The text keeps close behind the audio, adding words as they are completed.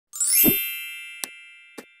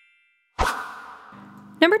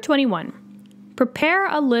Number 21. Prepare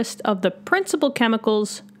a list of the principal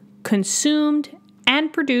chemicals consumed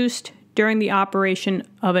and produced during the operation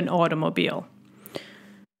of an automobile.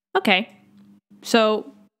 Okay,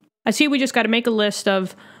 so I see we just got to make a list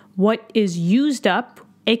of what is used up,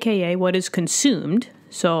 aka what is consumed.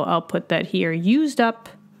 So I'll put that here, used up,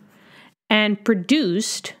 and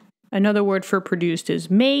produced. Another word for produced is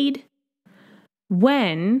made,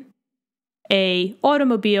 when a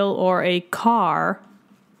automobile or a car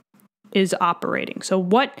is operating. So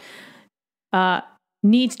what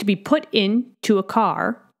needs to be put into a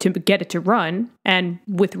car to get it to run, and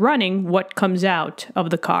with running, what comes out of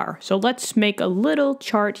the car. So let's make a little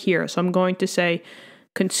chart here. So I'm going to say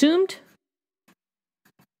consumed,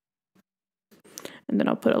 and then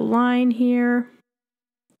I'll put a line here,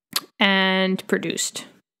 and produced.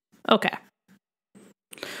 Okay.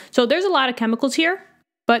 So there's a lot of chemicals here,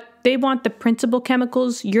 but they want the principal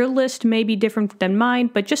chemicals. Your list may be different than mine,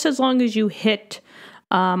 but just as long as you hit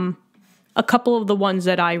a couple of the ones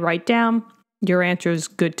that I write down, your answer is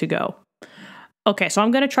good to go. Okay, so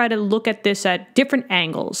I'm going to try to look at this at different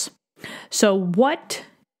angles. So what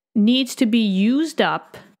needs to be used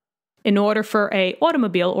up in order for an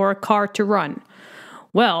automobile or a car to run?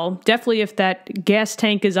 Well, definitely if that gas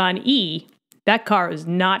tank is on E, that car is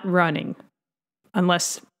not running.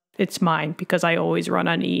 Unless it's mine, because I always run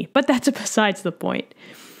on E. But that's besides the point.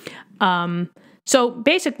 So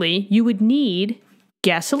basically, you would need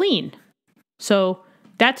gasoline. So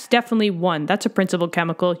that's definitely one. That's a principal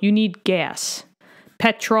chemical. You need gas.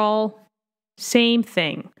 Petrol, same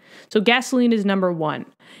thing. So gasoline is number one.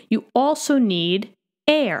 You also need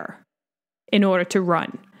air in order to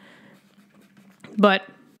run. But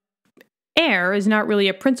air is not really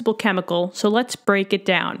a principal chemical, so let's break it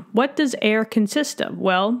down. What does air consist of?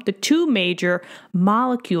 Well, the two major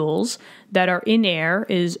molecules that are in air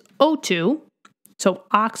is O2, so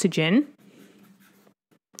oxygen,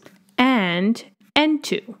 and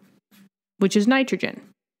N2, which is nitrogen.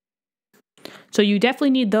 So you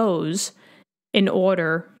definitely need those in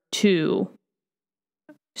order to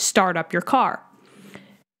start up your car.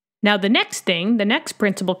 Now, the next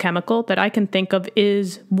principal chemical that I can think of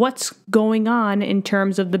is what's going on in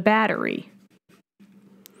terms of the battery.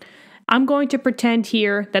 I'm going to pretend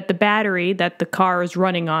here that the battery that the car is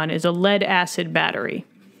running on is a lead-acid battery.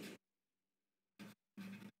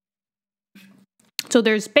 So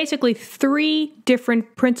there's basically 3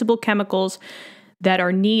 different principal chemicals that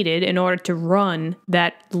are needed in order to run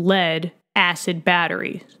that lead-acid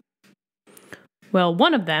battery. Well,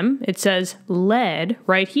 one of them, it says lead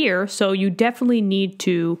right here, so you definitely need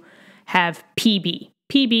to have Pb.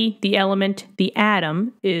 Pb, the element, the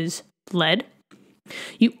atom, is lead.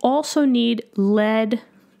 You also need lead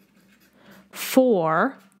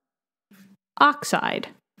for oxide.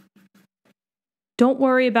 Don't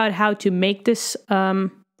worry about how to make this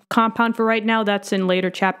compound for right now. That's in later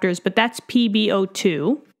chapters, but that's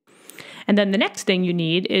PbO2. And then the next thing you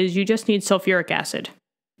need is you just need sulfuric acid.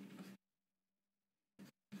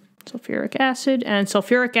 Sulfuric acid, and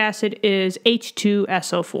sulfuric acid is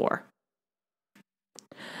H2SO4.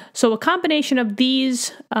 So a combination of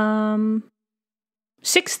these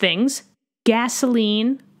 6 things,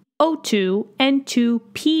 gasoline, O2, N2,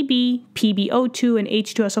 Pb, PbO2, and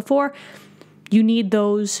H2SO4, you need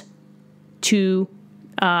those to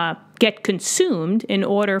get consumed in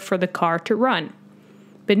order for the car to run.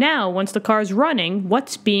 But now, once the car is running,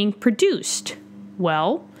 what's being produced?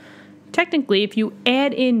 Well, technically, if you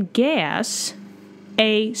add in gas,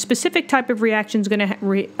 a specific type of reaction is going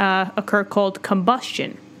to occur called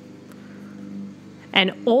combustion.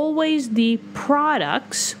 And always the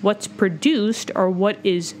products, what's produced or what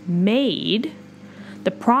is made,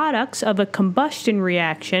 the products of a combustion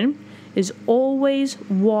reaction is always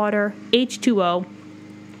water, H2O,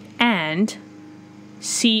 and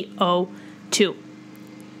CO2.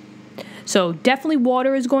 So definitely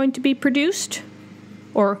water is going to be produced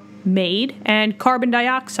or made, and carbon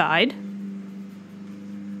dioxide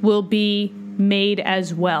will be made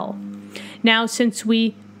as well. Now, since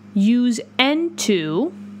we use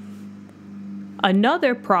N2,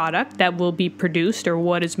 another product that will be produced or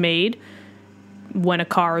what is made when a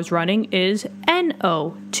car is running is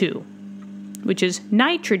NO2, which is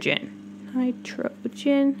nitrogen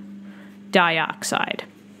dioxide.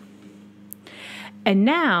 And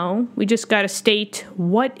now we just got to state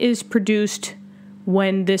what is produced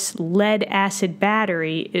when this lead-acid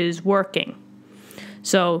battery is working.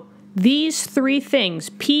 So these 3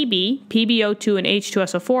 things, Pb, PbO2, and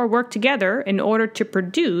H2SO4, work together in order to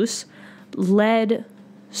produce lead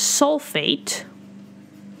sulfate.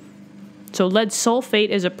 So lead sulfate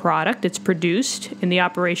is a product. It's produced in the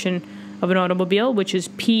operation of an automobile, which is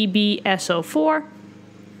PbSO4.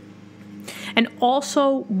 And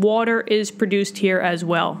also water is produced here as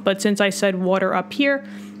well. But since I said water up here,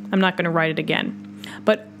 I'm not going to write it again.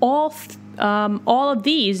 But all of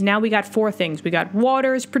these, now we got 4 things. We got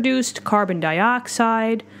water is produced, carbon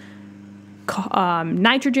dioxide,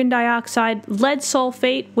 nitrogen dioxide, lead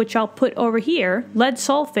sulfate, which I'll put over here. Lead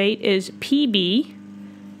sulfate is PbSO4.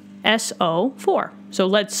 So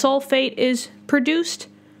lead sulfate is produced.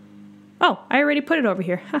 Oh, I already put it over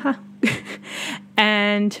here.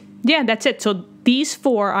 And yeah, that's it. So these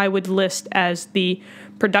 4 I would list as the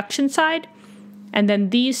production side, and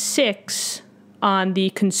then these 6 on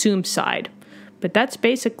the consume side. But that's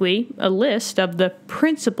basically a list of the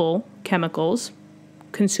principal chemicals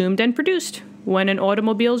consumed and produced when an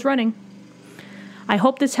automobile is running. I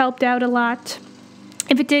hope this helped out a lot.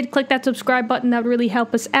 If it did, click that subscribe button. That would really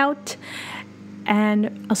help us out.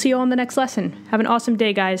 And I'll see you all in the next lesson. Have an awesome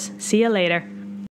day, guys. See you later.